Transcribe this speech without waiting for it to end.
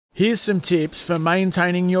Here's some tips for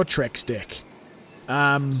maintaining your Trex deck.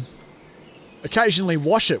 Occasionally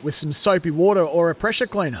wash it with some soapy water or a pressure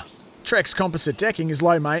cleaner. Trex composite decking is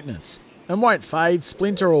low maintenance and won't fade,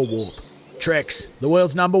 splinter or warp. Trex, the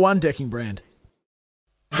world's #1 decking brand.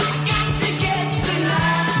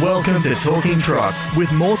 Welcome to Talking Trots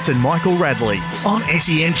with Morts and Michael Radley on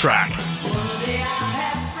SEN Track.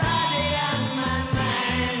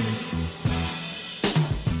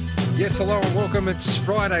 Yes, hello and welcome. It's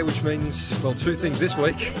Friday, which means, well, two things this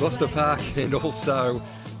week, Gloucester Park and also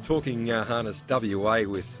Talking Harness WA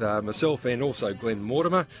with myself and also Glenn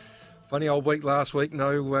Mortimer. Funny old week last week,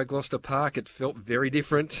 no Gloucester Park. It felt very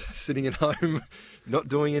different, sitting at home, not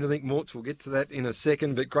doing anything. Morts, we'll get to that in a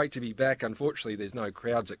second, but great to be back. Unfortunately, there's no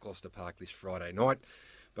crowds at Gloucester Park this Friday night,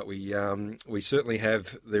 but we certainly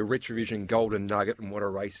have the Retrovision Golden Nugget, and what a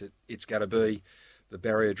race it's going to be. The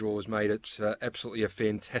barrier draws made it absolutely a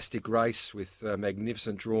fantastic race with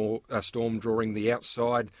magnificent storm drawing the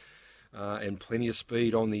outside and plenty of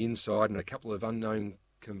speed on the inside, and a couple of unknown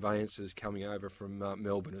conveyances coming over from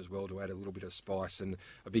Melbourne as well to add a little bit of spice, and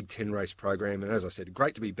a big 10-race program. And as I said,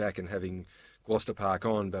 great to be back and having Gloucester Park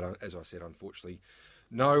on, but as I said, unfortunately,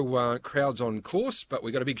 no crowds on course, but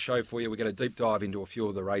we've got a big show for you. We're going to deep dive into a few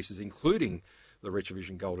of the races, including the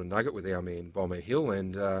Retrovision Golden Nugget with our man Bomber Hill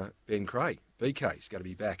and Ben Krahe. BK's going to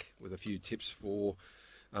be back with a few tips for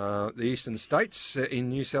the eastern states in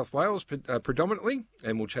New South Wales predominantly,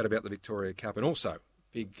 and we'll chat about the Victoria Cup, and also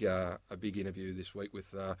a big interview this week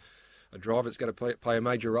with a driver that's going to play a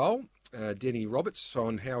major role, Deni Roberts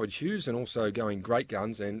on Howard Hughes, and also going great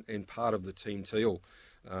guns and part of the Team Teal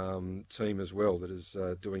team as well that is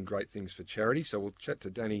doing great things for charity. So we'll chat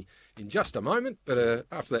to Deni in just a moment, but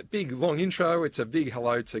after that big long intro, it's a big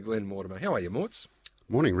hello to Glenn Mortimer. How are you, Morts?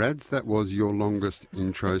 Morning, Rads. That was your longest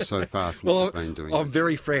intro so far since we've been doing it. I'm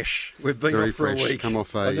very fresh. We've been very off for fresh. a week. Come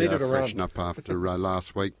off a freshen up after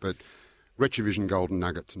last week, but Retrovision Golden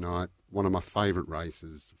Nugget tonight, one of my favourite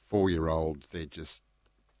races, 4-year-old. They're just,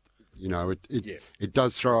 it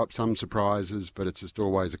does throw up some surprises, but it's just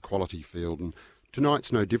always a quality field. And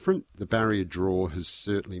tonight's no different. The barrier draw has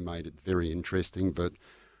certainly made it very interesting, but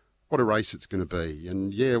what a race it's going to be.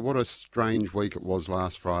 And yeah, what a strange week it was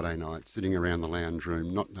last Friday night, sitting around the lounge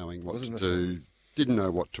room, not knowing what to do, didn't know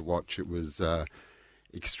what to watch. It was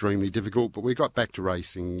extremely difficult, but we got back to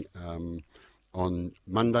racing on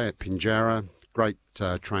Monday at Pinjarra. Great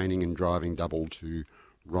training and driving double to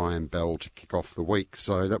Ryan Bell to kick off the week.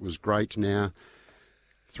 So that was great. Now,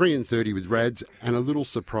 3:30 with Rads, and a little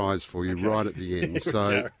surprise for you right at the end.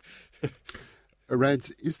 So,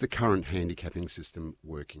 Rads, is the current handicapping system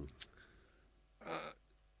working?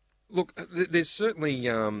 Look, there's certainly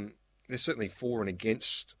for and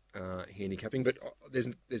against handicapping, but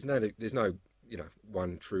there's no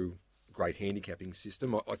one true great handicapping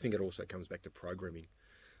system. I think it also comes back to programming.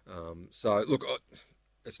 So look,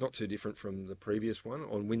 it's not too different from the previous one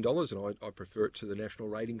on win dollars, and I prefer it to the national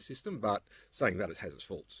rating system. But saying that, it has its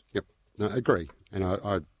faults. Yep, no, I agree, and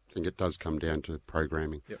I think it does come down to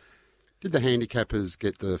programming. Yep. Did the handicappers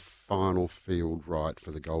get the final field right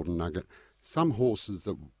for the Golden Nugget? Some horses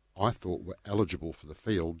that I thought were eligible for the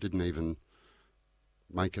field didn't even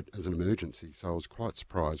make it as an emergency, so I was quite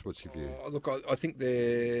surprised. What's your view? Look, I think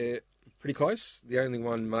they're pretty close. The only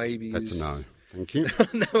one maybe That's a no. Thank you.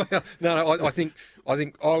 No. I think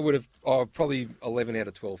I would have probably 11 out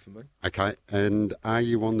of 12 for me. Okay, and are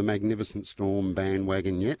you on the Magnificent Storm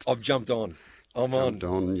bandwagon yet? I've jumped on.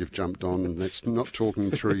 You've jumped on, and that's not talking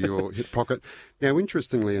through your hip pocket. Now,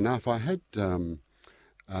 interestingly enough, I had an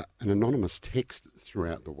anonymous text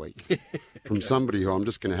throughout the week from somebody who I'm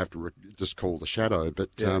just going to have to just call the Shadow,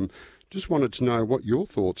 but just wanted to know what your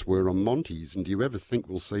thoughts were on Monty's, and do you ever think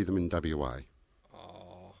we'll see them in WA?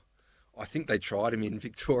 I think they tried him in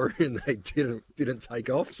Victoria and they didn't take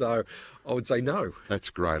off, so I would say no.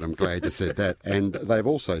 That's great. I'm glad you said that. And they've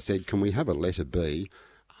also said, can we have a letter B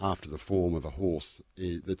after the form of a horse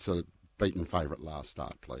that's a beaten favourite last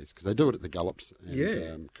start, please? Because they do it at the Gallops.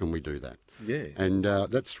 And, can we do that? Yeah. And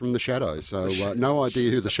that's from the Shadow. So no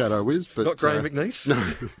idea who the Shadow is. But not Graham McNeese? No.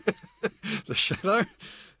 The Shadow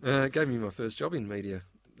gave me my first job in media.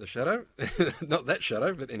 The Shadow. Not that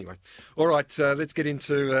Shadow, but anyway. All right, let's get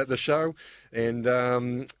into the show. And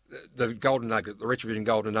the Golden Nugget, the Retrovision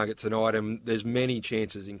Golden Nugget tonight. And there's many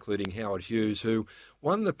chances, including Howard Hughes, who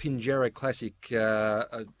won the Pinjarra Classic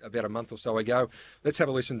about a month or so ago. Let's have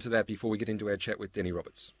a listen to that before we get into our chat with Deni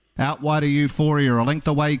Roberts. Out wide of Euphoria, a length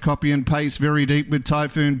away, Copy and Paste, very deep with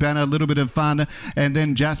Typhoon Banner, a little bit of fun, and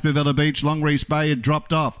then Jasper Villa Beach, Longreach Bay had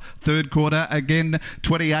dropped off. Third quarter, again,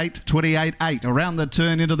 28-8, around the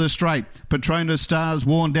turn into the straight. Patronus Stars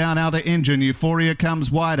worn down out of engine, Euphoria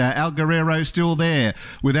comes wider, Al Guerrero still there.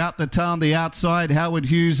 Without the town, the outside, Howard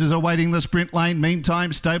Hughes is awaiting the sprint lane.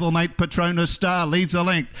 Meantime, stablemate Patronus Star leads the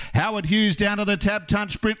length. Howard Hughes down to the tab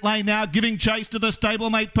touch sprint lane now, giving chase to the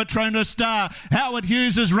stablemate Patronus Star. Howard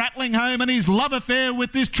Hughes is rattling home and his love affair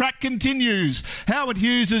with this track continues. Howard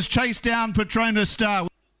Hughes has chased down Patronus Star.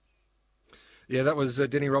 Yeah, that was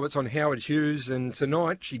Deni Roberts on Howard Hughes, and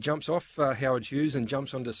tonight she jumps off Howard Hughes and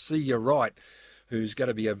jumps onto See You Right, who's going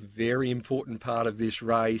to be a very important part of this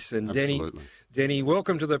race. And Deni,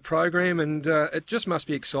 welcome to the program, and it just must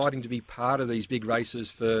be exciting to be part of these big races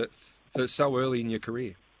for so early in your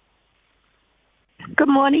career. Good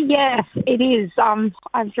morning. Yeah, it is.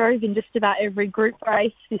 I've drove in just about every group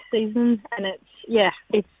race this season, and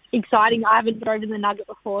it's exciting. I haven't driven the Nugget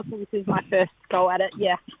before, so this is my first go at it.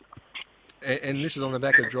 Yeah. And this is on the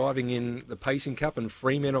back of driving in the Pacing Cup and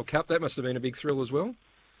Fremantle Cup. That must have been a big thrill as well.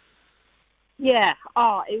 Yeah.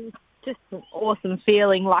 Oh, it was just an awesome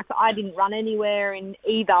feeling. Like, I didn't run anywhere in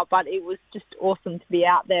either, but it was just awesome to be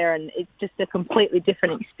out there, and it's just a completely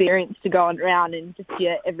different experience to go around in just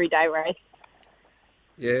your everyday race.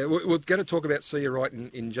 Yeah, we're going to talk about See You Right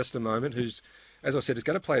in just a moment, who's, as I said, is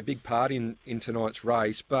going to play a big part in tonight's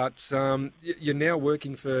race. But you're now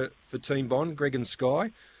working for Team Bond, Greg and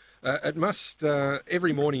Sky. It must,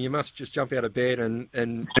 every morning you must just jump out of bed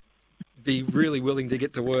and be really willing to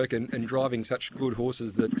get to work and driving such good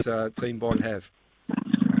horses that Team Bond have.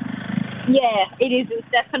 Yeah, it is. It's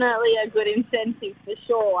definitely a good incentive for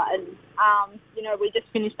sure. And, we just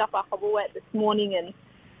finished up our hobblewet this morning, and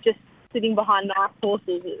just sitting behind nice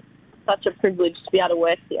horses is such a privilege to be able to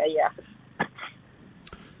work here, yeah.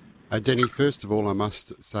 Deni, first of all, I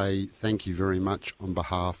must say thank you very much on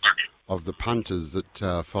behalf of the punters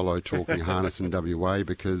that follow Talking Harness in WA,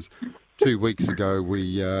 because 2 weeks ago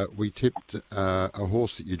we tipped a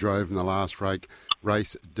horse that you drove in the last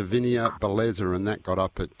race, Davinia Beleza, and that got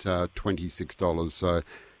up at $26. So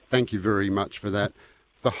thank you very much for that.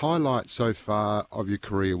 The highlight so far of your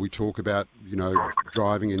career, we talk about,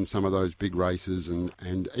 driving in some of those big races,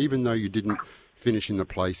 and even though you didn't finish in the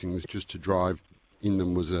placings, just to drive in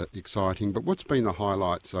them was exciting. But what's been the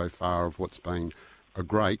highlight so far of what's been a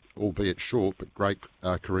great, albeit short, but great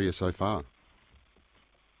career so far?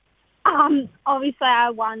 Obviously,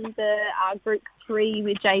 I won the Group 3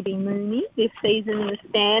 with JB Mooney this season in the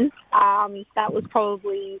stand. That was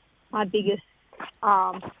probably my biggest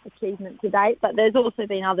achievement to date, but there's also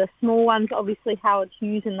been other small ones. Obviously, Howard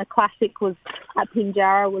Hughes in the Classic was at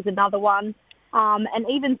Pinjarra was another one, and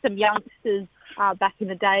even some youngsters back in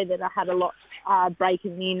the day that I had a lot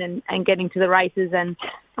breaking in and getting to the races, and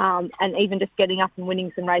even just getting up and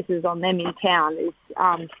winning some races on them in town is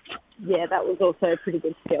that was also a pretty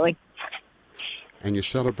good feeling. And you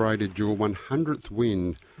celebrated your 100th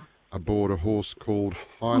win aboard a horse called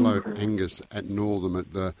Hilo Angus at Northam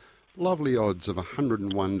at the lovely odds of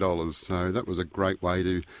 $101. So that was a great way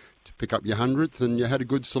to pick up your 100th, and you had a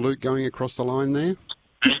good salute going across the line there.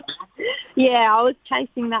 Yeah, I was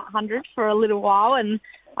chasing that 100 for a little while, and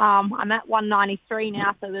I'm at 193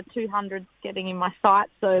 now, so the 200's getting in my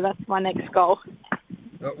sights, so that's my next goal.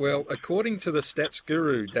 Well, according to the stats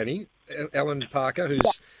guru, Deni, Alan Parker,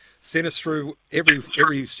 who's sent us through every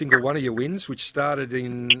single one of your wins, which started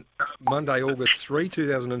in Monday, August 3,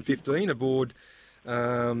 2015, aboard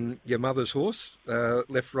your mother's horse,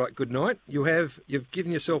 Left, Right, Good Night. You've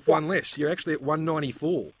given yourself one less. You're actually at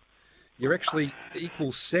 194. You're actually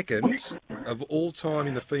equal second of all time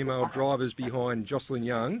in the female drivers behind Jocelyn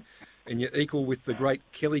Young, and you're equal with the great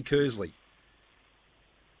Kelly Kersley.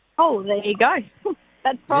 Oh, there you go.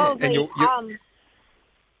 That's probably, with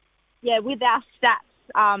our stats,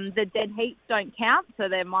 the dead heats don't count, so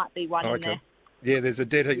there might be one in there. Yeah, there's a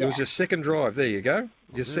dead heat. Yeah. It was your second drive. There you go.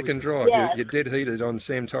 Your second drive. Yeah. You're dead heated on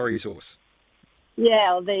Sam Torrey's horse.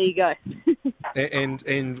 Yeah, well, there you go.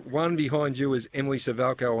 and one behind you is Emily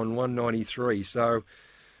Savalco on 193. So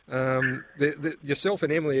yourself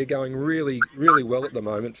and Emily are going really, really well at the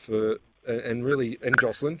moment and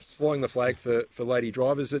Jocelyn flying the flag for lady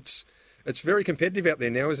drivers. It's very competitive out there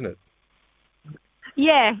now, isn't it?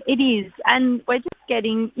 Yeah, it is. And we're just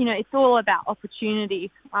getting, it's all about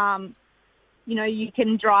opportunity. You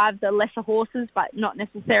can drive the lesser horses but not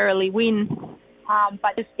necessarily win.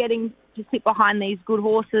 But just getting to sit behind these good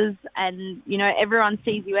horses and, everyone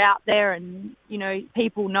sees you out there and,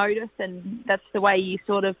 people notice, and that's the way you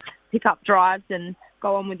sort of pick up drives and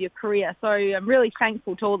go on with your career. So I'm really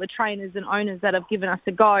thankful to all the trainers and owners that have given us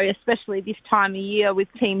a go, especially this time of year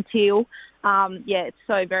with Team Teal. It's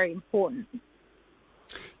so very important.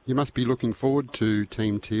 You must be looking forward to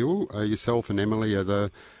Team Teal. Yourself and Emily are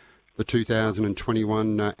the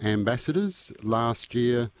 2021 ambassadors. Last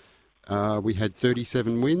year we had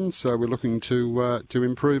 37 wins, so we're looking to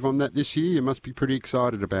improve on that this year. You must be pretty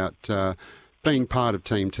excited about being part of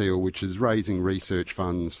Team Teal, which is raising research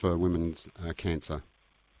funds for women's cancer.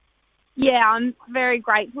 Yeah, I'm very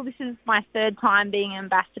grateful. This is my third time being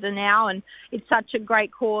ambassador now, and it's such a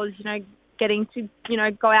great cause, getting to,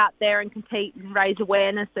 go out there and compete and raise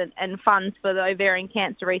awareness and funds for the ovarian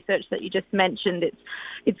cancer research that you just mentioned.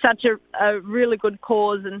 It's such a really good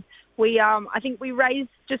cause, and we I think we raised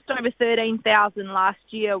just over 13,000 last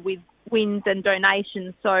year with wins and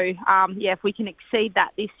donations. So if we can exceed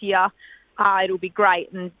that this year, it'll be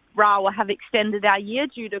great. And RAWA have extended our year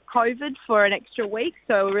due to COVID for an extra week,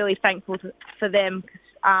 so we're really thankful for them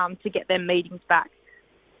to get their meetings back.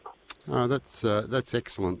 Oh, that's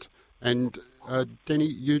excellent. And Deni,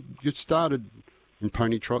 you started in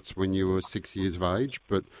pony trots when you were 6 years of age,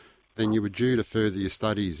 but then you were due to further your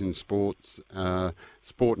studies in sport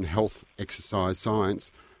and health exercise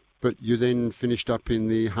science, but you then finished up in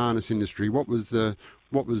the harness industry. Were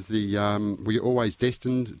you always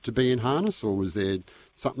destined to be in harness, or was there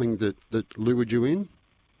something that lured you in?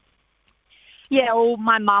 Yeah, well,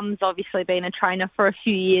 my mum's obviously been a trainer for a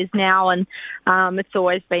few years now, and it's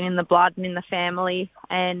always been in the blood and in the family.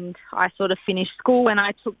 And I sort of finished school when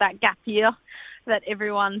I took that gap year that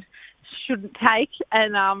everyone shouldn't take,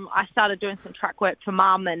 and I started doing some track work for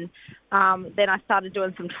mum, and then I started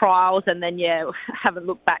doing some trials, and then, haven't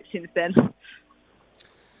looked back since then.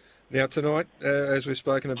 Now tonight, as we've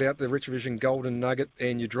spoken about, the Rich Vision Golden Nugget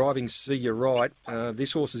and your driving See You Right,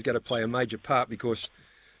 this horse is going to play a major part because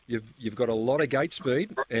you've got a lot of gate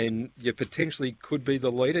speed and you potentially could be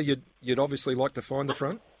the leader. You'd obviously like to find the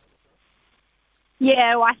front.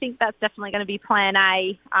 Yeah, well, I think that's definitely going to be plan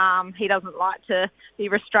A. He doesn't like to be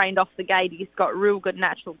restrained off the gate. He's got real good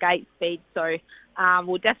natural gate speed, so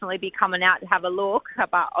we'll definitely be coming out to have a look,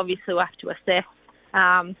 but obviously we'll have to assess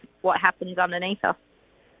what happens underneath us.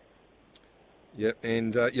 Yeah,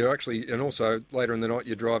 and and also later in the night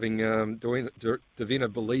you're driving Davina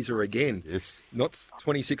Beliza again. Yes, not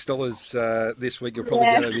 $26 this week. You're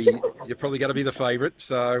probably going to be the favourite.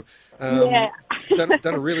 So, done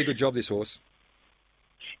a really good job, this horse.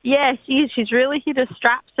 Yeah, she's really hit her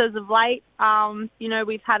straps as of late.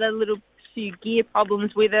 We've had a little few gear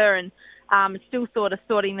problems with her, and still sort of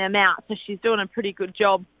sorting them out. So she's doing a pretty good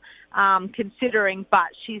job. Considering, but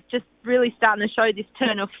she's just really starting to show this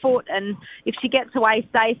turn of foot, and if she gets away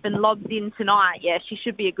safe and lobs in tonight, she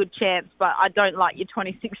should be a good chance, but I don't like your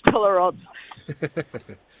 $26 odds.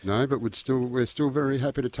 No, but we're still very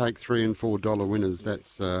happy to take $3 and $4 winners,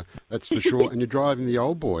 that's for sure. And you're driving the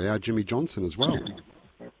old boy, our Jimmy Johnson, as well.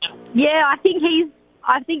 Yeah, I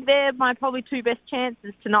think they're my probably two best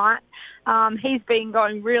chances tonight. He's been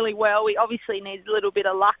going really well. He obviously needs a little bit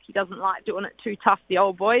of luck. He doesn't like doing it too tough, the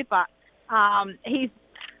old boy, but he's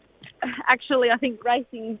actually, I think,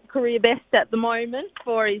 racing career best at the moment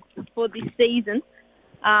for this season.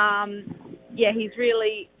 He's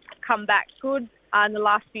really come back good in the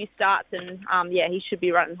last few starts, and he should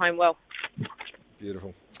be running home well.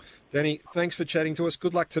 Beautiful. Deni, thanks for chatting to us.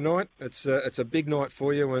 Good luck tonight. It's a big night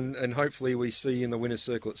for you, and hopefully we see you in the winner's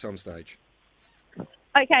circle at some stage.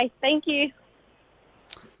 Okay, thank you.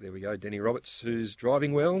 There we go, Deni Roberts, who's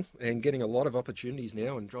driving well and getting a lot of opportunities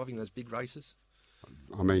now and driving those big races.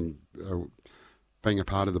 I mean, being a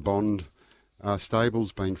part of the Bond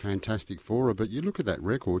stable's been fantastic for her, but you look at that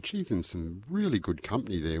record, she's in some really good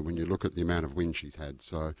company there when you look at the amount of wins she's had.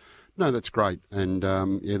 So, no, that's great. And,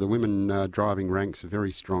 the women driving ranks are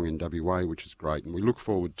very strong in WA, which is great. And we look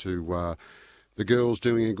forward to the girls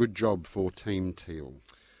doing a good job for Team Teal.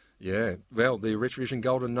 Yeah, well, the Rich Vision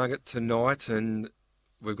Golden Nugget tonight, and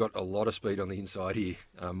we've got a lot of speed on the inside here,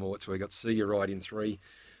 Morts. We've got See You Right in 3.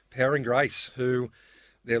 Power and Grace, who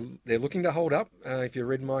they're looking to hold up, if you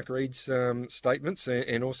read Mike Reed's statements.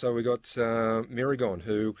 And also we got Miragon,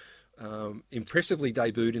 who impressively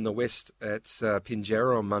debuted in the West at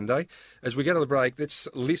Pinjarra on Monday. As we go to the break, let's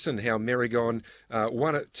listen how Miragon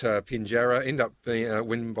won at Pinjarra, ended up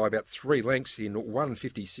winning by about 3 lengths in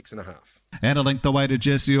 1:56.5. And a length away to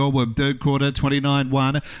Jesse Orwood, third quarter,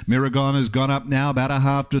 29-1. Miragon has gone up now about a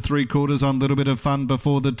half to 3/4 on Little Bit of Fun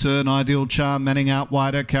before the turn. Ideal Charm Manning out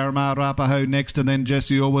wider. Karamar Rapaho next, and then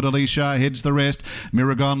Jesse Orwood. Alicia heads the rest.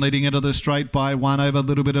 Miragon leading into the straight by 1 over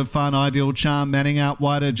Little Bit of Fun. Ideal Charm Manning out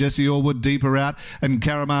wider. Jesse Orwood deeper out, and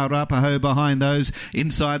Caramar Rapaho behind those.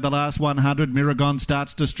 Inside the last 100, Miragon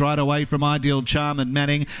starts to stride away from Ideal Charm and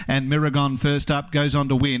Manning, and Miragon first up goes on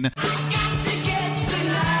to win.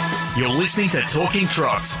 You're listening to Talking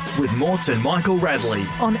Trots with Morts and Michael Radley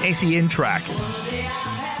on SEN Track.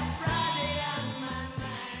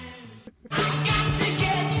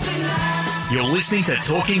 You're listening to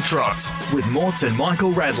Talking Trots with Morts and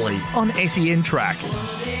Michael Radley on SEN Track.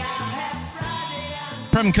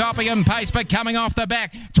 From copy and paste, but coming off the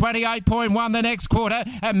back, 28.1 the next quarter.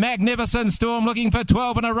 A magnificent Storm looking for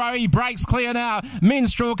 12 in a row. He breaks clear now.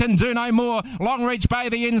 Minstrel can do no more. Longreach Bay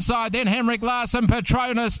the inside, then Henrik Larson,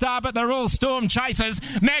 Petronas Star, but they're all Storm chasers.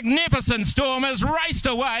 Magnificent Storm has raced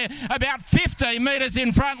away about 15 metres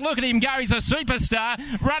in front. Look at him go, he's a superstar.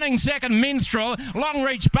 Running second, Minstrel.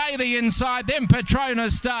 Longreach Bay the inside, then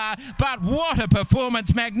Petronas Star. But what a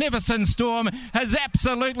performance. Magnificent Storm has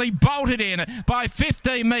absolutely bolted in by 15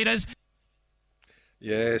 metres.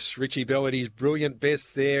 Yes, Richie Bell at his brilliant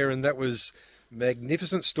best there, and that was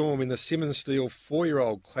Magnificent Storm in the Simmons Steel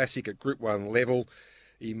 4-year-old classic at Group 1 level.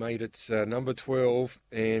 He made it number 12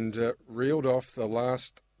 and reeled off the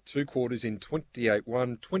last two quarters in 28-1,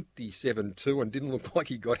 27-2, and didn't look like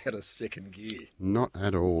he got out of second gear. Not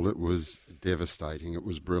at all. It was devastating. It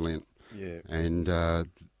was brilliant. Yeah. And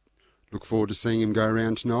look forward to seeing him go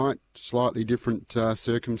around tonight. Slightly different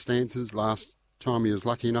circumstances. Last time he was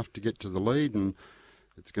lucky enough to get to the lead, and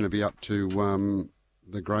it's going to be up to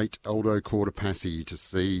the great Aldo Cortopassi to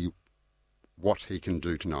see what he can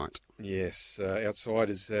do tonight. Yes, outside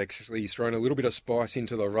has actually thrown a little bit of spice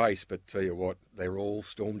into the race, but tell you what, they're all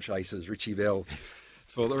Storm chasers. Richie Bell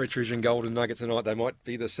for the Retrition Golden Nugget tonight, they might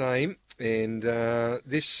be the same. And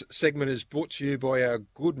this segment is brought to you by our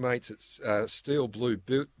good mates at Steel Blue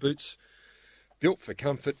Boots. Built for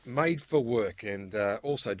comfort, made for work, and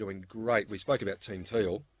also doing great. We spoke about Team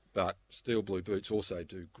Teal, but Steel Blue Boots also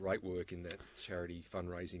do great work in that charity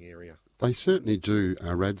fundraising area. They certainly do,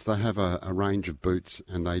 Rads. They have a range of boots,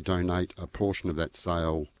 and they donate a portion of that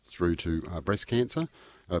sale through to breast cancer,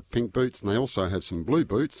 pink boots, and they also have some blue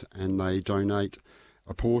boots, and they donate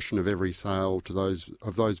a portion of every sale to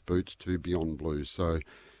those boots to Beyond Blue. So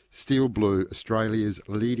Steel Blue, Australia's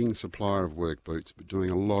leading supplier of work boots, but doing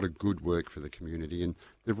a lot of good work for the community. And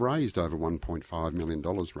they've raised over $1.5 million,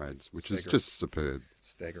 Rads, which is just superb.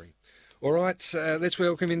 Staggering. All right, let's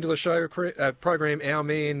welcome into the show program our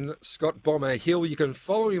man, Scott Bomber Hill. You can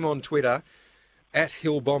follow him on Twitter,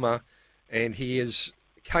 @HillBomber, and he has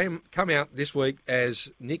come out this week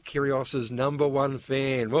as Nick Kyrgios's number one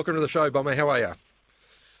fan. Welcome to the show, Bomber. How are you?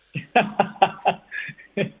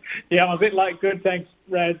 Yeah, I'm a bit late. Good, thanks,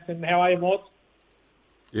 Rads. And how are you, Mort?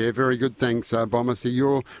 Yeah, very good, thanks, Bomber. So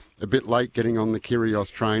you're a bit late getting on the Kyrgios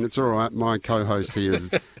train. It's all right. My co-host here is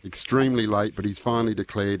extremely late, but he's finally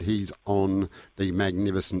declared he's on the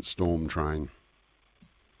Magnificent Storm train.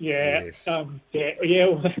 Yeah, yes.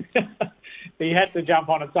 He had to jump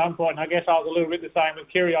on at some point, and I guess I was a little bit the same with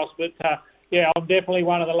Kyrgios, but I'm definitely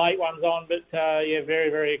one of the late ones on, but very,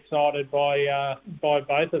 very excited by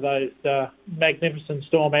both of those, Magnificent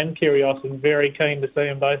Storm and Kyrgios, and very keen to see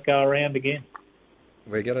them both go around again.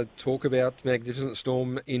 We're going to talk about Magnificent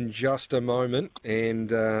Storm in just a moment,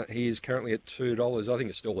 and he is currently at $2. I think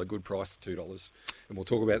it's still a good price, $2, and we'll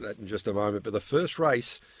talk about that in just a moment. But the first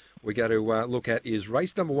race we're going to look at is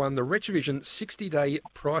race number 1, the Retrovision 60-day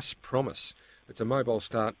price promise. It's a mobile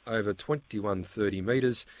start over 2130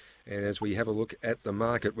 metres. And as we have a look at the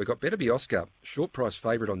market, we've got Better Be Oscar, short price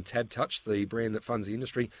favourite on Tab Touch, the brand that funds the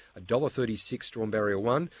industry, $1.36 Drawn Barrier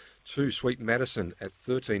 1, 2 Sweet Madison at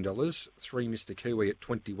 $13, 3 Mr. Kiwi at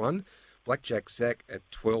 $21, Blackjack Zack at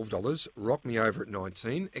 $12, Rock Me Over at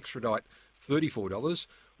 $19, Extradite $34,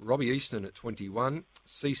 Robbie Easton at $21,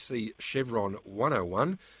 CC Chevron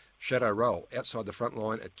 $101, Shadow Roll outside the front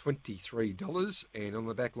line at $23, and on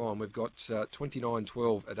the back line we've got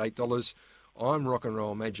 29.12 at $8, I'm Rock and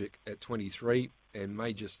Roll Magic at 23 and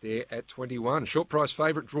Major Stare at 21. Short price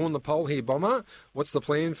favourite drawn the pole here, Bomber. What's the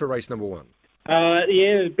plan for race number 1?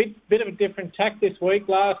 A bit of a different tack this week.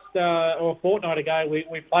 Last or a fortnight ago,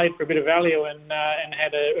 we played for a bit of value and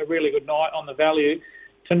had a really good night on the value.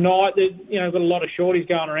 Tonight, got a lot of shorties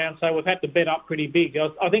going around, so we've had to bet up pretty big.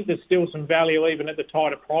 I think there's still some value even at the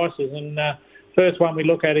tighter prices. And first one we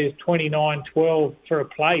look at is 29.12 for a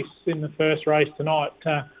place in the first race tonight.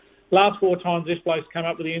 Last 4 times this bloke's come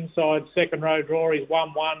up with the inside second row draw. He's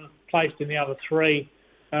 1-1, placed in the other 3.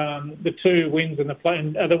 The 2 wins and the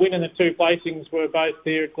win and the 2 placings were both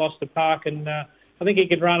there at Gloucester Park, and I think he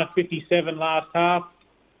could run a 57 last half.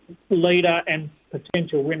 Leader and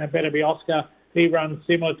potential winner, Better Be Oscar. He runs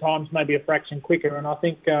similar times, maybe a fraction quicker, and I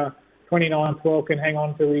think 29-12 can hang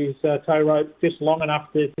on to his tow rope just long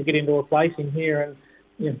enough to get into a placing here. And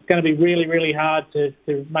it's going to be really, really hard to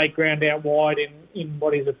make ground out wide in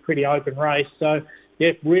what is a pretty open race. So,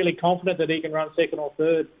 yeah, really confident that he can run second or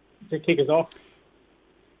third to kick us off.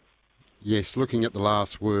 Yes, looking at the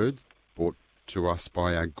last word brought to us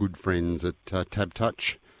by our good friends at Tab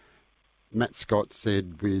Touch, Matt Scott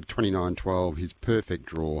said with 29-12, his perfect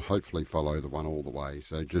draw, hopefully follow the one all the way.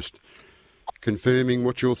 So just confirming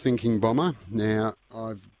what you're thinking, Bomber. Now,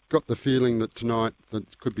 I've got the feeling that tonight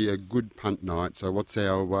that could be a good punt night. So what's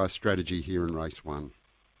our strategy here in race 1?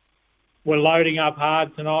 We're loading up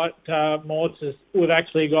hard tonight, Morts. We've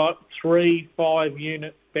actually got 3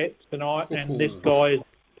 5-unit bets tonight, and this guy is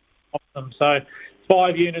awesome. So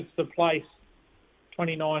 5 units to place,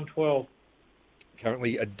 29-12.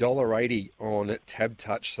 Currently $1.80 on Tab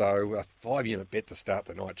Touch, so a 5-unit bet to start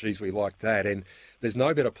the night. Geez, we like that. And there's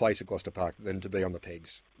no better place at Gloucester Park than to be on the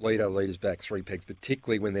pegs. Leaders back 3 pegs,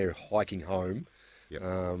 particularly when they're hiking home. Yep.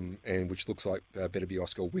 And which looks like better be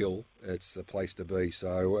Oscar Will. It's the place to be.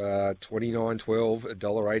 So $29.12,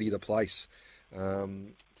 $1.80 the place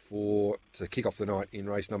to kick off the night in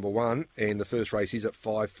race number 1. And the first race is at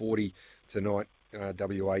 5:40 tonight,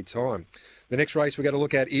 WA time. The next race we're going to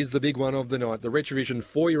look at is the big one of the night, the Retrovision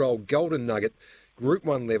 4-year-old Golden Nugget, Group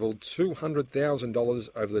 1 level, $200,000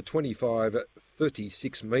 over the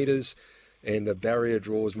 25-36 metres. And the barrier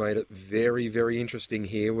draws made it very, very interesting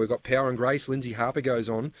here. We've got Power and Grace. Lindsay Harper goes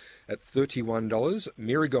on at $31.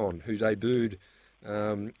 Miragon, who debuted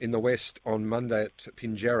in the West on Monday at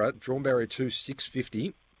Pinjarra, drawn barrier 2,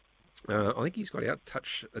 $6.50. I think he's got a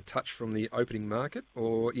touch from the opening market.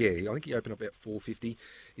 I think he opened up at $4.50.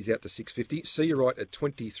 He's out to $6.50. See You Right at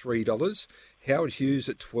 $23. Howard Hughes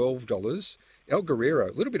at $12. El Guerrero,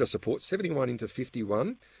 a little bit of support, 71 into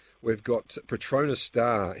 51. We've got Petronas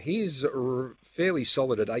Star. He's fairly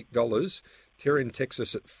solid at $8. Terrian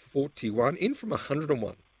Texas at 41. In from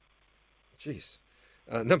 101. Jeez.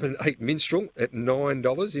 Number 8, Minstrel at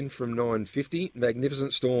 $9. In from $9.50.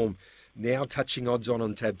 Magnificent Storm now touching odds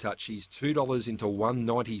on Tab Touch. He's $2 into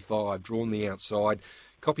 $1.95. Drawn the outside.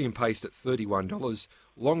 Copy and Paste at $31.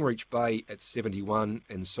 Long Reach Bay at $71.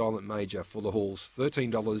 And Silent Major for the Halls,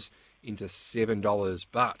 $13 into $7.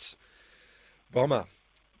 But, Bomber,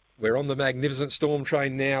 we're on the Magnificent Storm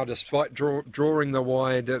train now. Despite drawing the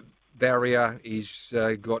wide barrier, he's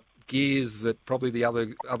got gears that probably the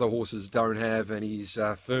other horses don't have, and he's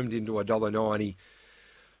firmed into $1.90.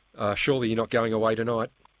 Surely you're not going away tonight?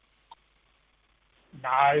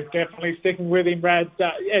 No, definitely sticking with him, Brad.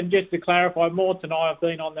 And just to clarify, Morts and I have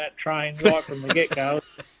been on that train right from the get-go.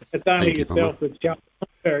 It's only yourself that's jumped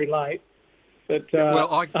very late. But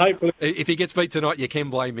hopefully, if he gets beat tonight, you can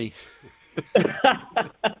blame me.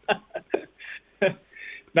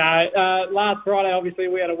 No, last Friday, obviously,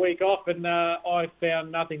 we had a week off, and I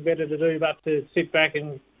found nothing better to do but to sit back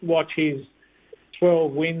and watch his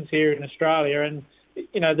 12 wins here in Australia. And,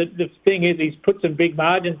 you know, the thing is, he's put some big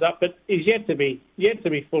margins up, but he's yet to be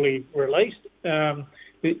fully released. The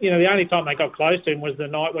only time they got close to him was the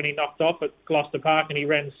night when he knocked off at Gloucester Park and he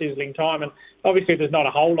ran sizzling time. And obviously, there's not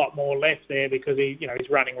a whole lot more left there because he's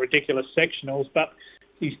running ridiculous sectionals, but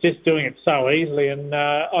he's just doing it so easily. And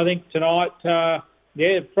I think tonight,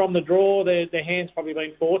 from the draw, their hands probably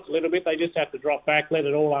been forced a little bit. They just have to drop back, let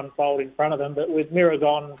it all unfold in front of them. But with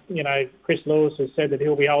Miragon, Chris Lewis has said that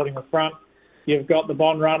he'll be holding the front. You've got the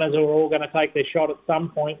Bond runners who are all going to take their shot at some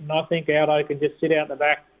point. And I think Aldo can just sit out the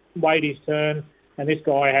back, wait his turn. And this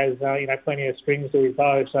guy has, plenty of strings to his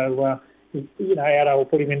bow. So, Aldo will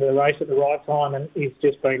put him into the race at the right time. And he's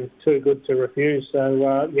just been too good to refuse.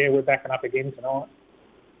 So, we're backing up again tonight.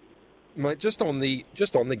 Mate, just on the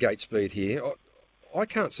gate speed here, I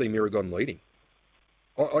can't see Miragon leading.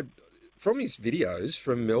 From his videos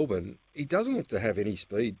from Melbourne, he doesn't look to have any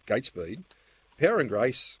gate speed. Power and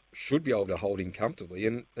Grace should be able to hold him comfortably,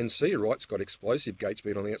 and See You Right's got explosive gate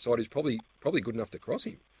speed on the outside. He's probably good enough to cross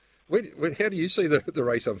him. How do you see the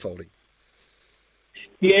race unfolding?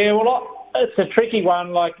 Yeah, well, it's a tricky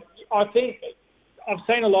one. Like, I think I've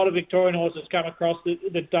seen a lot of Victorian horses come across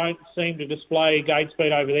that don't seem to display gate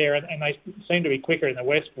speed over there, and they seem to be quicker in the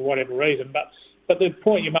West for whatever reason. But the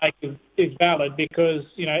point you make is valid because,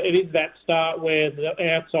 it is that start where the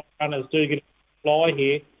outside runners do get a fly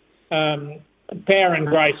here. Power and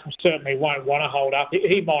Grace certainly won't want to hold up.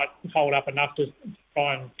 He might hold up enough to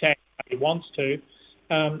try and tag if he wants to.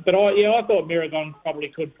 But I thought Miragon probably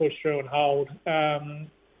could push through and hold.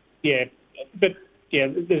 There's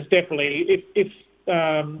definitely, if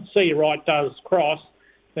See You Right does cross,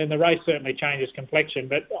 then the race certainly changes complexion.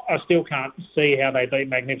 But I still can't see how they beat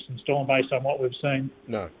Magnificent Storm based on what we've seen.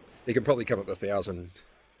 No, he can probably come up 1,000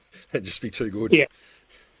 It'd just be too good. Yeah,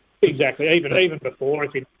 exactly. Even before,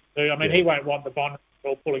 if he, I mean, he won't want the bond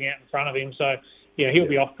all pulling out in front of him. So, yeah, he'll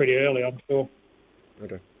be off pretty early, I'm sure.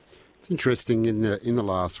 Okay. It's interesting in the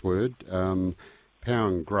last word, Power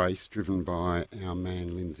and Grace, driven by our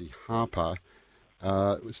man Lindsay Harper,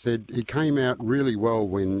 said he came out really well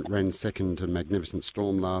when ran second to Magnificent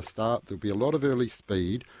Storm last start. There'll be a lot of early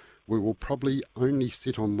speed. We will probably only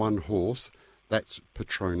sit on one horse. That's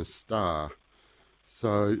Patronus Star.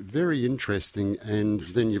 So very interesting. And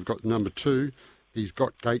then you've got number 2. He's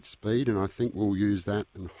got gate speed, and I think we'll use that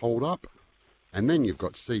and hold up. And then you've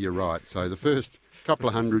got See You Right. So the first couple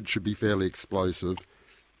of hundred should be fairly explosive,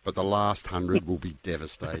 but the last 100 will be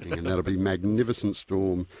devastating, and that'll be Magnificent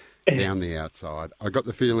Storm down the outside. I got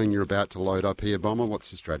the feeling you're about to load up here, Bomber.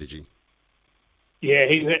 What's the strategy? Yeah,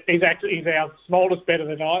 he's our smallest bet of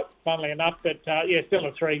the night, funnily enough, but still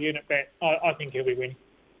a 3-unit bet. I think he'll be winning.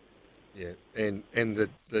 Yeah, and the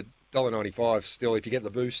 $1.95 still, if you get the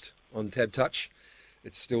boost on Tab Touch,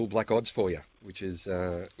 it's still black odds for you, which is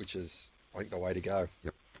I think the way to go.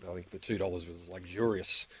 Yep. I think the $2 was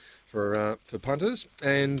luxurious for punters.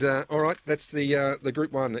 And all right, that's the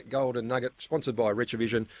Group 1 Golden Nugget, sponsored by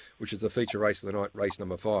Retrovision, which is the feature race of the night, race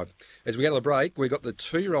number 5. As we go to the break, we've got the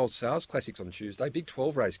 2-year-old Sales Classics on Tuesday, big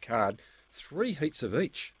 12 race card, 3 heats of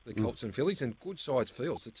each, the Colts and Fillies, and good sized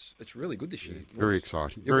fields. It's really good this year. Very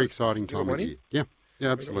exciting. Very exciting time of year. Yeah,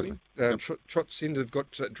 absolutely. Trots in have got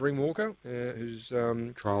Dreamwalker, who's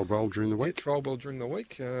trialled well during the week. Trialled well during the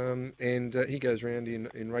week, and he goes around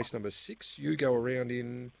in race number 6. You go around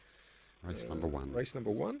in race number 1. Race number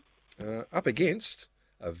 1, up against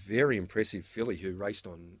a very impressive filly who raced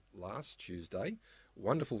on last Tuesday.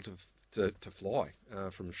 Wonderful to fly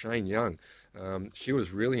from Shane Young. She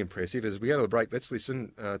was really impressive. As we go to the break, let's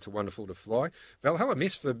listen to Wonderful to Fly. Valhalla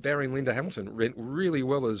Miss for Barry and Linda Hamilton ran really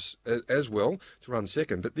well as well to run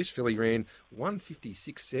second, but this filly ran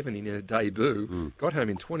 156.7 in her debut, got home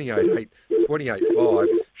in 28.8, 28.5.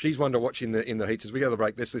 She's one to watch in the heats. As we go to the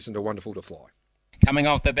break, let's listen to Wonderful to Fly. Coming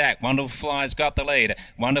off the back, Wonderful Fly's got the lead.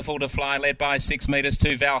 Wonderful to Fly led by 6 metres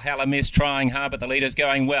to Valhalla Miss, trying hard, but the leader's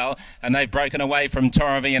going well, and they've broken away from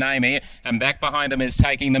Torrivi and Amy, and back behind them is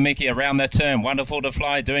Taking the Mickey around the turn. Wonderful to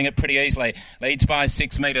Fly doing it pretty easily. Leads by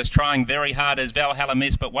 6 metres, trying very hard as Valhalla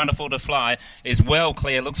Miss, but Wonderful to Fly is well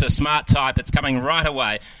clear. Looks a smart type. It's coming right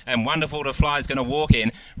away, and Wonderful to Fly is going to walk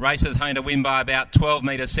in. Races home to win by about 12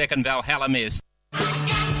 metres second, Valhalla Miss.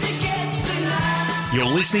 You're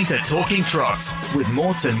listening to Talking Trots with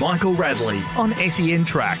Morts and Michael Radley on SEN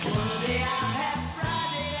Track.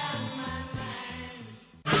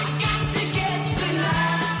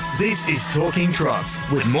 This is Talking Trots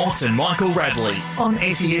with Morts and Michael Radley on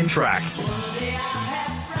SEN Track.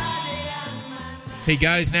 He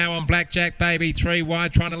goes now on Blackjack Baby, 3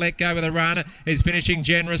 wide, trying to let go with the run. Is finishing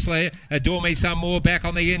generously. Adore Me Some More back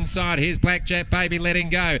on the inside. Here's Blackjack Baby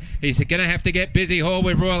letting go. He's going to have to get busy haul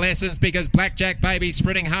with Royal Essence because Blackjack Baby's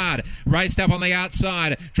sprinting hard. Raced up on the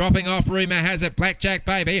outside. Dropping off, rumour has it. Blackjack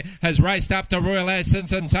Baby has raced up to Royal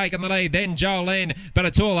Essence and taken the lead. Then Jolene, but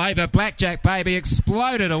it's all over. Blackjack Baby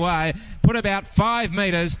exploded away. Put about 5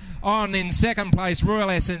 metres on in second place,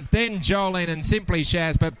 Royal Essence. Then Jolene and Simply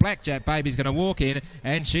Shaz, but Blackjack Baby's going to walk in.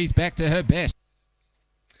 And she's back to her best.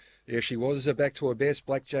 Yeah, she was back to her best,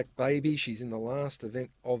 Blackjack Baby. She's in the last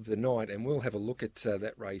event of the night, and we'll have a look at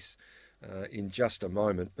that race in just a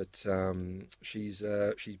moment. But she's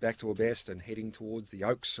back to her best and heading towards the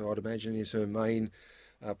Oaks, I'd imagine, is her main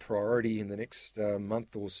priority in the next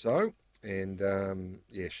month or so. And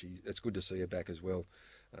it's good to see her back as well,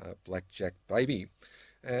 Blackjack Baby.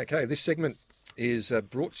 Okay, this segment is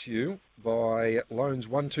brought to you by Loans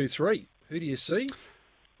 123. Who do you see?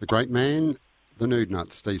 The great man, the nude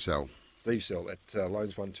nut, Steve Sell. Steve Sell at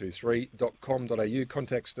loans123.com.au.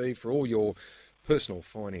 Contact Steve for all your personal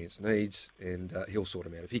finance needs, and he'll sort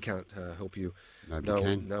them out. If he can't help you,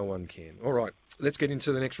 no one can. All right, let's get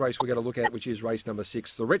into the next race we're going to look at, which is race number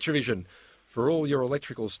 6, the Retrovision, for all your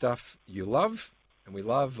electrical stuff you love. And we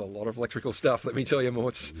love a lot of electrical stuff, let me tell you,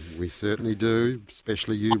 Morts. We certainly do,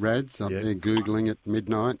 especially you, Rads, up there Googling at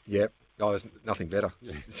midnight. Yep. Oh, there's nothing better.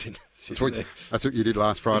 That's what you did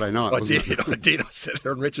last Friday night, wasn't it? I did. I sat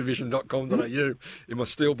there on retrovision.com.au in my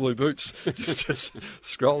steel blue boots, just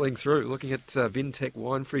scrolling through, looking at Vintech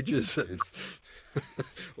wine fridges, and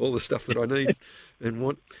all the stuff that I need and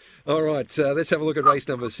want. All right, let's have a look at race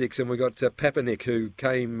number 6, and we got Papanek, who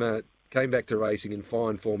came back to racing in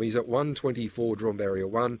fine form. He's at 124, drawn barrier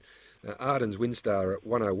 1. Arden's Windstar at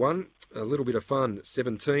 101. A little bit of fun,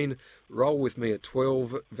 17. Roll With Me at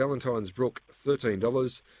 12. Valentine's Brook,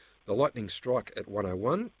 $13. The Lightning Strike at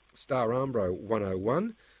 101. Star Armbro,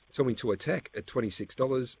 101. Tell Me to Attack at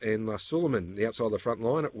 $26, and La Suleiman, the outside of the front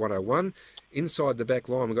line at $101. Inside the back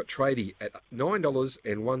line, we've got Tradie at $9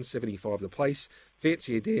 and $175 the place.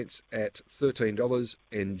 Fancy a Dance at $13,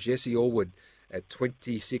 and Jesse Allwood at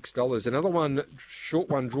 $26. Another one, short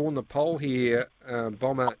one, drawn the pole here,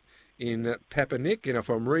 Bomber in Papa Nick, and if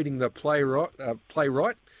I'm reading the play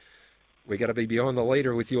right, we're going to be behind the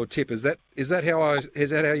leader with your tip. Is that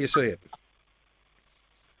how you see it?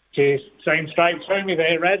 Cheers. Seemed straight through me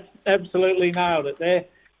there, Rad. Absolutely nailed it there.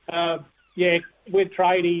 With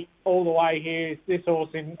Tradie all the way here, this horse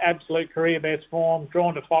in absolute career best form,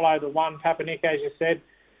 drawn to follow the one, Papa Nick, as you said.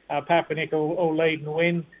 Papa Nick will lead and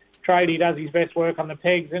win. Tradie does his best work on the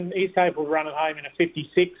pegs, and he's capable of running home in a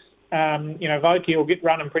 56. Vokey will get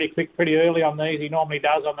running pretty quick, pretty early on these. He normally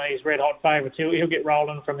does on these red-hot favourites. He'll get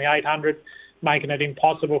rolling from the 800, making it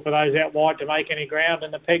impossible for those out wide to make any ground,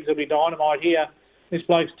 and the pegs will be dynamite here. This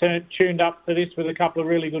bloke's tuned up for this with a couple of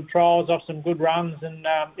really good trials off some good runs, and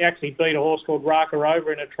he actually beat a horse called Raka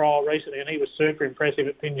Rover in a trial recently, and he was super impressive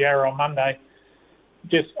at Pinjarra on Monday.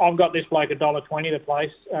 I've got this bloke $1.20 the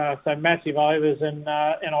place, so massive overs, and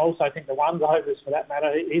I also think the ones overs for that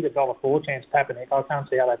matter. He's $1.04 chance Papa Nick. I can't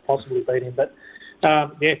see how they possibly beat him, but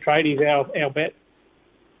Tradie's our bet.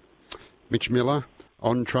 Mitch Miller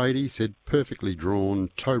on Tradie said perfectly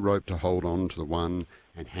drawn, toe rope to hold on to the one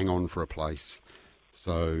and hang on for a place.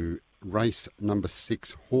 So race number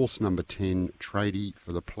 6, horse number 10, Tradie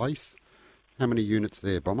for the place. How many units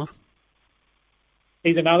there, Bomber?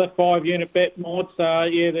 He's another 5-unit bet, Morts.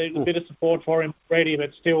 There's a bit of support for him already,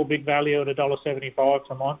 but still big value at $1.75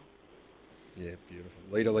 for mine. Yeah, beautiful.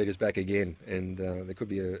 Leader's back again, and there could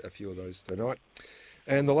be a few of those tonight.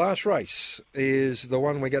 And the last race is the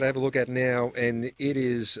one we're going to have a look at now, and it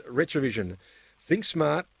is Retrovision. Think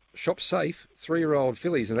smart, shop safe, 3-year-old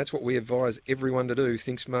fillies, and that's what we advise everyone to do.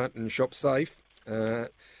 Think smart and shop safe.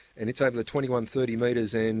 And it's over the 21-30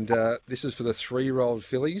 metres, and this is for the 3-year-old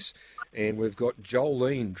fillies. And we've got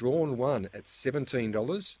Jolene, drawn 1 at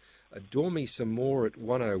 $17. Adore Me Some More at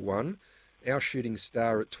 $101. Our Shooting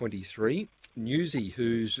Star at $23. Newsy,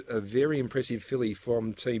 who's a very impressive filly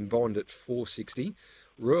from Team Bond at $4.60.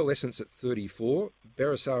 Royal Essence at $34.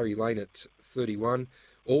 Barisari Lane at $31.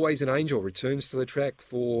 Always an Angel returns to the track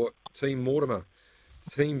for Team Mortimer.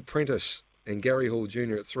 Team Prentice and Gary Hall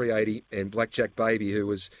Jr. at $3.80, and Blackjack Baby, who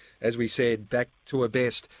was, as we said, back to her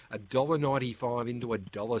best, $1.95 into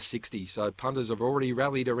 $1.60. So punters have already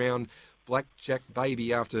rallied around Blackjack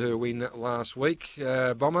Baby after her win last week.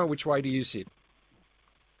 Bomber, which way do you sit?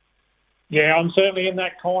 Yeah, I'm certainly in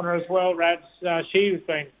that corner as well, Rads. She's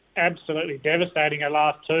been absolutely devastating her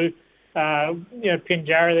last two.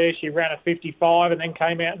 Pinjarra there, she ran a 55 and then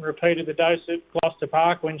came out and repeated the dose at Gloucester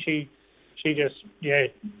Park when she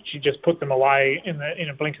just put them away in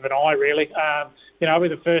a blink of an eye, really. I'll be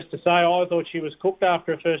the first to say I thought she was cooked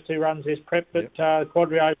after her first 2 runs this prep, but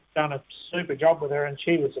Quadrio's done a super job with her, and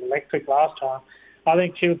she was electric last time. I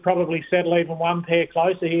think she would probably settle even one pair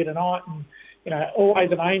closer here tonight. And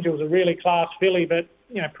Always an Angel's a really class filly, but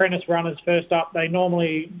Prentice runners first up, they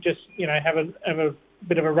normally just have a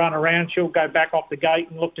bit of a run around. She'll go back off the gate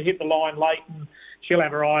and look to hit the line late, and she'll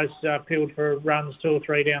have her eyes peeled for runs 2 or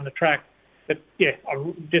 3 down the track. But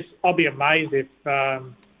I'll be amazed if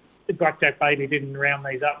Blackjack Baby didn't round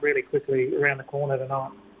these up really quickly around the corner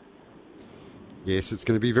tonight. Yes, it's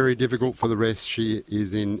going to be very difficult for the rest. She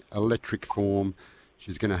is in electric form.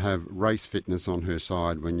 She's going to have race fitness on her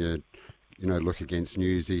side when you look against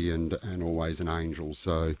Newsy and Always an Angel.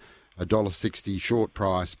 So $1.60 short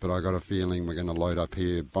price, but I got a feeling we're going to load up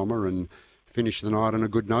here, Bomber, and finish the night on a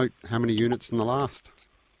good note. How many units in the last?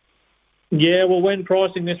 Yeah, well, when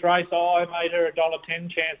pricing this race, I made her $1.10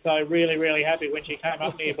 chance, so really, really happy when she came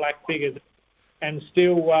up near black figures. And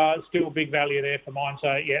still big value there for mine.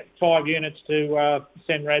 So, 5 units to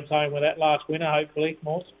send Rads home with that last winner, hopefully,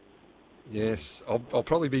 Morse. Yes, I'll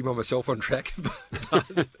probably be by myself on track,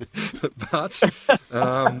 but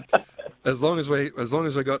as long as we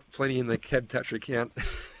got plenty in the cab touch account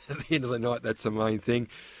at the end of the night, that's the main thing.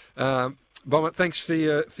 Bomber, thanks for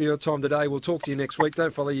your time today. We'll talk to you next week.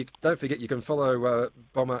 Don't forget you can follow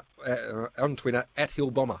Bomber on Twitter at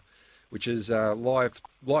HillBomber, which is live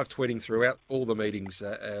tweeting throughout all the meetings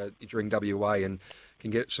during WA, and can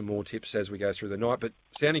get some more tips as we go through the night. But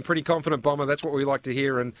sounding pretty confident, Bomber. That's what we like to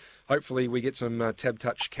hear, and hopefully we get some tab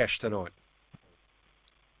touch cash tonight.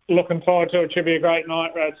 Looking forward to it. Should be a great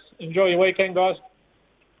night, Rads. Enjoy your weekend, guys.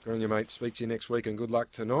 Good on you, mate. Speak to you next week, and good luck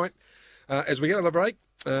tonight. As we go to the break,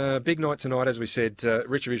 Big night tonight, as we said.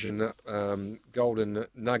 Rich Vision, Golden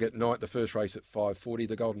Nugget night. The first race at 5:40.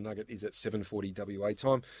 The Golden Nugget is at 7:40 WA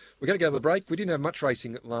time. We're going to go to the break. We didn't have much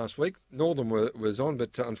racing last week. Northern was on,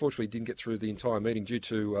 but unfortunately didn't get through the entire meeting due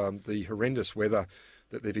to the horrendous weather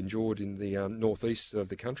that they've endured in the northeast of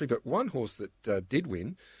the country. But one horse that did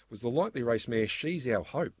win was the lightly raced mare She's Our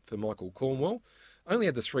Hope for Michael Cornwell. Only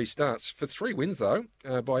had the 3 starts. For 3 wins, though,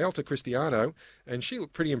 by Alta Cristiano, and she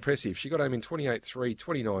looked pretty impressive. She got home in 28.3,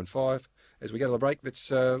 29.5. As we go to the break,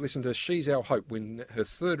 let's listen to She's Our Hope win her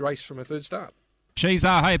 3rd race from her 3rd start. She's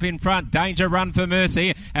Our Hope in front. Danger Run for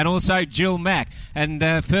Mercy and also Jill Mack. And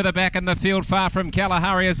further back in the field, Far From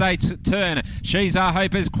Kalahari as they turn. She's Our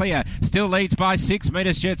Hope is clear. Still leads by 6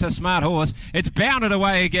 metres. Jet's a smart horse. It's bounded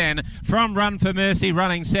away again from Run for Mercy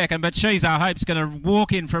running second. But She's Our Hope's going to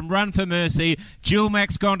walk in from Run for Mercy. Jill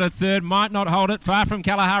Mack's gone to 3rd. Might not hold it. Far From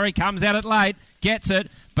Kalahari comes at it late. Gets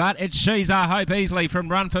it. But it's She's Our Hope easily from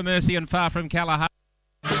Run for Mercy and Far From Kalahari.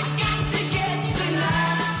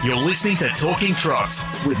 You're listening to Talking Trots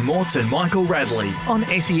with Morts and Michael Radley on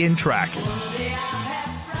SEN Track.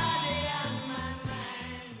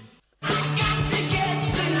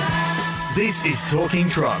 This is Talking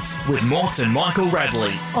Trots with Morts and Michael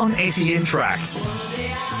Radley on SEN Track.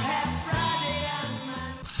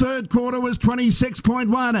 Third quarter was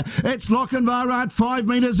 26.1. It's Lochinvar 5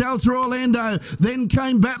 metres, Ultra Orlando. Then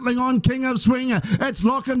came battling on King of Swing. It's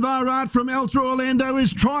Lochinvar from Ultra Orlando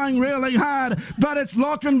is trying really hard, but it's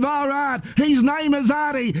Lochinvar. His name is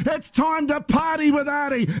Artie. It's time to party with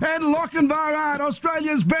Artie. And Lochinvar,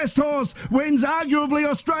 Australia's best horse, wins arguably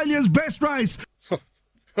Australia's best race.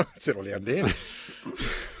 Settle down, Dan.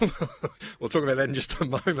 We'll talk about that in just a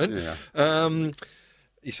moment. Yeah.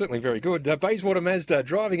 He's certainly very good. Bayswater Mazda,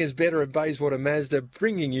 driving is better at Bayswater Mazda,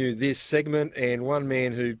 bringing you this segment. And one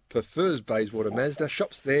man who prefers Bayswater Mazda,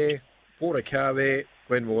 shops there, bought a car there,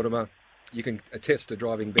 Glenn Mortimer. You can attest to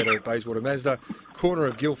driving better at Bayswater Mazda, corner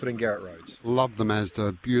of Guildford and Garrett Roads. Love the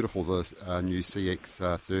Mazda, beautiful, the new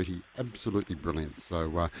CX-30, absolutely brilliant.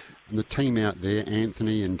 So, and the team out there,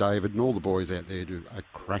 Anthony and David and all the boys out there do a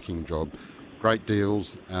cracking job. Great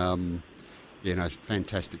deals. It's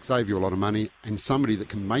fantastic. Save you a lot of money, and somebody that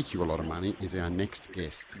can make you a lot of money is our next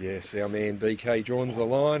guest. Yes, our man BK joins the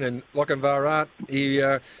line, and Lochinvar, he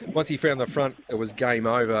once he found the front, it was game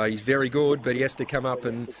over. He's very good, but he has to come up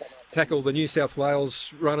and tackle the New South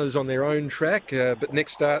Wales runners on their own track. But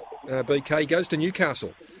next start, BK goes to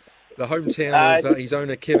Newcastle, the hometown of his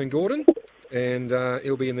owner Kevin Gordon, and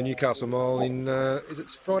he'll be in the Newcastle Mile in, is it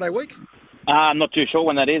Friday week? I'm not too sure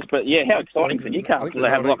when that is, but yeah, how exciting for Newcastle to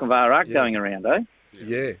have Lochinvar going around, eh?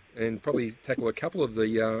 Yeah, and probably tackle a couple of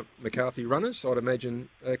the McCarthy runners. I'd imagine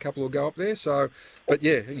a couple will go up there. So, but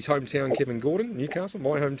yeah, his hometown, Kevin Gordon, Newcastle,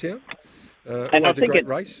 my hometown. And always a great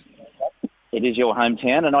race. It is your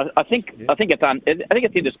hometown, and I think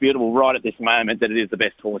it's indisputable right at this moment that it is the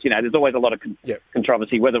best horse. You know, there's always a lot of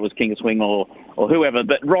controversy whether it was King of Swing or whoever,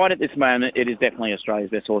 but right at this moment, it is definitely Australia's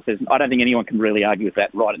best horse. I don't think anyone can really argue with that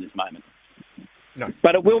right at this moment. No,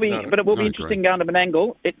 but it will be. But it will be interesting going to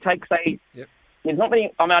Menangle. It takes a. Yep. There's not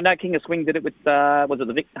many. I mean, I know King of Swing did it with was it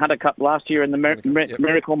the Vic Hunter Cup last year in the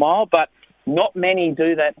Miracle Mile, but not many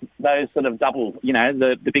do that. Those sort of double. You know,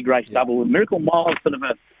 the big race double. Miracle Mile is sort of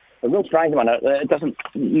a real strange one. It doesn't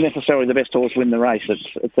necessarily the best horse win the race.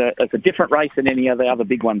 It's a different race than any of the other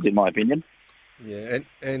big ones, in my opinion. Yeah,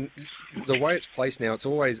 and the way it's placed now, it's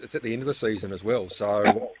at the end of the season as well.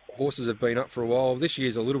 So horses have been up for a while. This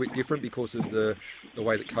year's a little bit different because of the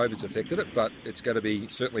way that COVID's affected it, but it's going to be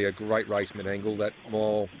certainly a great race, Menangle, that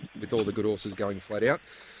mile with all the good horses going flat out.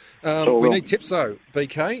 We need tips though,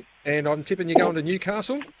 BK, and I'm tipping you're going to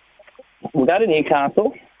Newcastle. We'll go to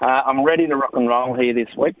Newcastle. I'm ready to rock and roll here this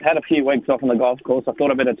week. Had a few weeks off on the golf course. I thought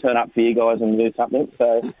I'd better turn up for you guys and do something.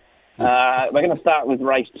 So we're going to start with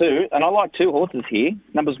race 2. And I like 2 horses here,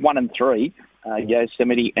 numbers 1 and 3,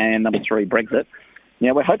 Yosemite and number 3, Brexit.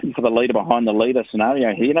 Now, we're hoping for the leader behind the leader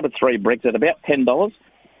scenario here. Number 3, Brexit, about $10.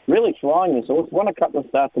 Really flying this horse. Won a couple of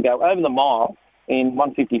starts to go over the mile in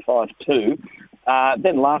 155.2.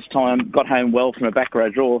 Then last time got home well from a back row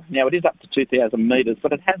draw. Now, it is up to 2,000 metres,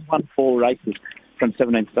 but it has won 4 races from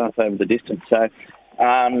 17 starts over the distance. So,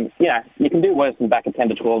 you can do worse than back a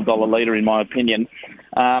 $10 to $12 leader, in my opinion.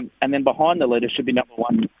 And then behind the leader should be number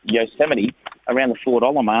 1, Yosemite, around the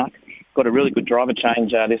 $4 mark. Got a really good driver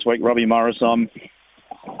change this week, Robbie Morris.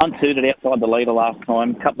 Unsuited outside the leader last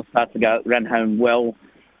time. A couple of starts ago, ran home well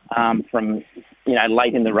from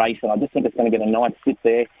late in the race, and I just think it's going to get a nice sit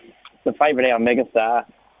there. The favourite, our Megastar.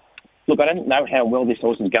 Look, I don't know how well this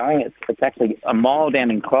horse is going. It's actually a mile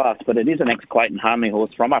down in class, but it is an ex-Clayton Harmony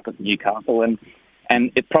horse from up at Newcastle, and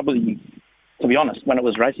it probably to be honest, when it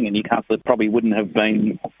was racing in Newcastle, it probably wouldn't have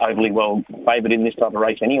been overly well favoured in this type of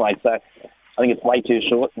race anyway. So I think it's way too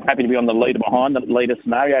short. I'm happy to be on the leader behind the leader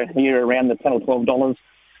scenario here around the $10 or $12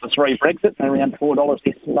 for 3 Brexit, and around $4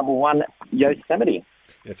 is number 1 Yosemite.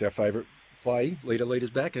 That's our favourite play. Leader's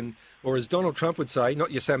back, or as Donald Trump would say,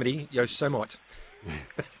 not Yosemite, Yosemite.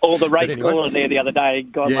 Or the race anyway. caller there the other day,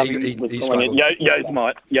 God love him, was calling it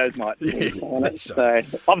Yosemite. Yeah, so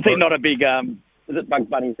obviously not a big, is it Bugs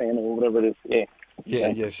Bunny fan or whatever it is? Yeah,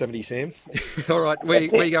 Yosemite Sam. All right, where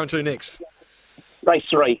are you going to next? Race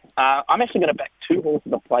 3. I'm actually going to back 2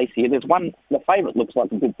 horses to place here. There's one, the favourite looks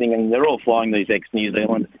like a good thing, and they're all flying these ex-New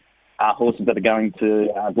Zealand horses that are going to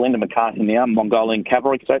Glenda McCarthy now, Mongolian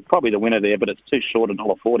Cavalry, so probably the winner there, but it's too short,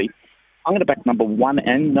 $1.40. I'm going to back number 1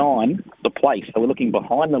 and 9, the place. So we're looking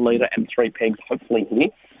behind the leader and 3 pegs, hopefully here.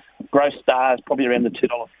 Gross Stars, probably around the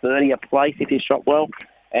 $2.30 a place if you're shot well.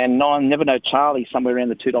 And 9, Never Know Charlie, somewhere around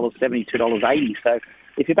the $2.70, $2.80. So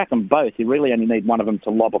if you back them both, you really only need one of them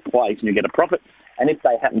to lob a place and you get a profit. And if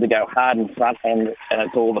they happen to go hard in front and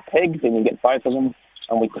it's all the pegs, then you get both of them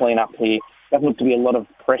and we clean up here. Doesn't look to be a lot of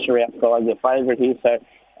pressure outside their favourite here. So,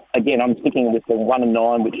 again, I'm sticking with the 1 and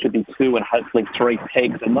 9, which should be 2 and hopefully 3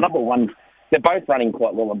 pegs. And the number 1, they're both running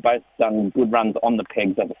quite well and both done good runs on the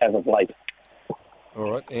pegs as of late.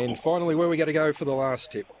 All right, and finally, where are we going to go for the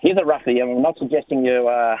last tip? Here's a roughie. I'm not suggesting you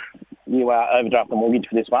overdraft the mortgage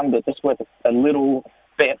for this one, but just worth a little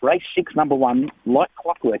bet. Race 6, number 1, Like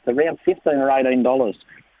Clockwork, around $15 or $18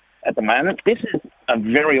 at the moment. This is a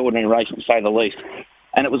very ordinary race, to say the least.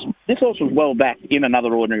 And this horse was well back in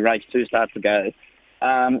another ordinary race 2 starts ago.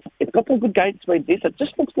 It's got some good gate speed. It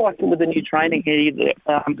just looks like with the new training here,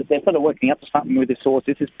 they're sort of working up to something with this horse.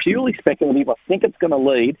 This is purely speculative. I think it's going to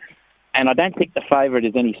lead, and I don't think the favourite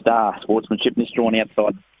is any star sportsmanship. This drawn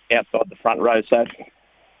outside the front row. So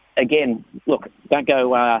again, look, don't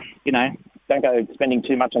go spending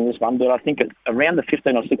too much on this one. But I think around the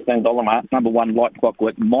 $15 or $16 mark, number 1 Like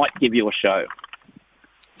Clockwork might give you a show.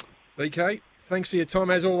 BK, thanks for your time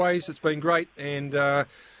as always. It's been great, and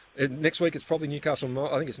next week it's probably Newcastle Mile.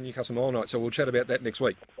 I think it's a Newcastle Mile night, so we'll chat about that next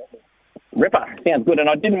week. Ripper, sounds good. And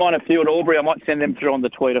I didn't mind a few at Albury. I might send them through on the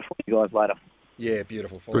Twitter for you guys later. Yeah,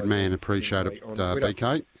 beautiful. Good man, appreciate it,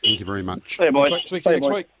 BK. Thank you very much. See you, boys. Speak to you next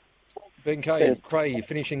week. Ben Krahe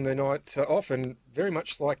finishing the night off, and very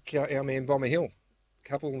much like our man Bomber Hill.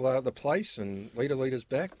 Couple the place and leaders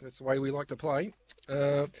back. That's the way we like to play.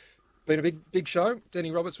 Been a big show.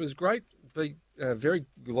 Deni Roberts was great. Very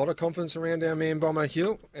lot of confidence around our man Bomber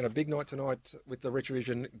Hill, and a big night tonight with the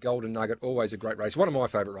Retrovision Golden Nugget. Always a great race. One of my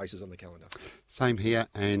favourite races on the calendar. Same here,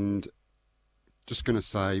 and just going to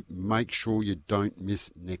say, make sure you don't miss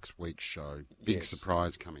next week's show. Big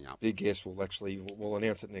surprise coming up. Big guest. We'll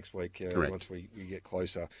announce it next week once we get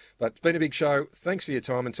closer. But it's been a big show. Thanks for your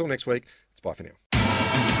time. Until next week, it's bye for now.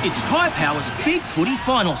 It's Tyre Power's Big Footy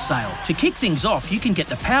Final Sale. To kick things off, you can get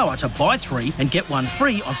the power to buy 3 and get 1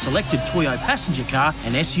 free on selected Toyo passenger car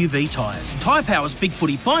and SUV tyres. Tyre Power's Big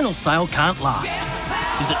Footy Final Sale can't last.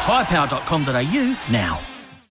 Visit tyrepower.com.au now.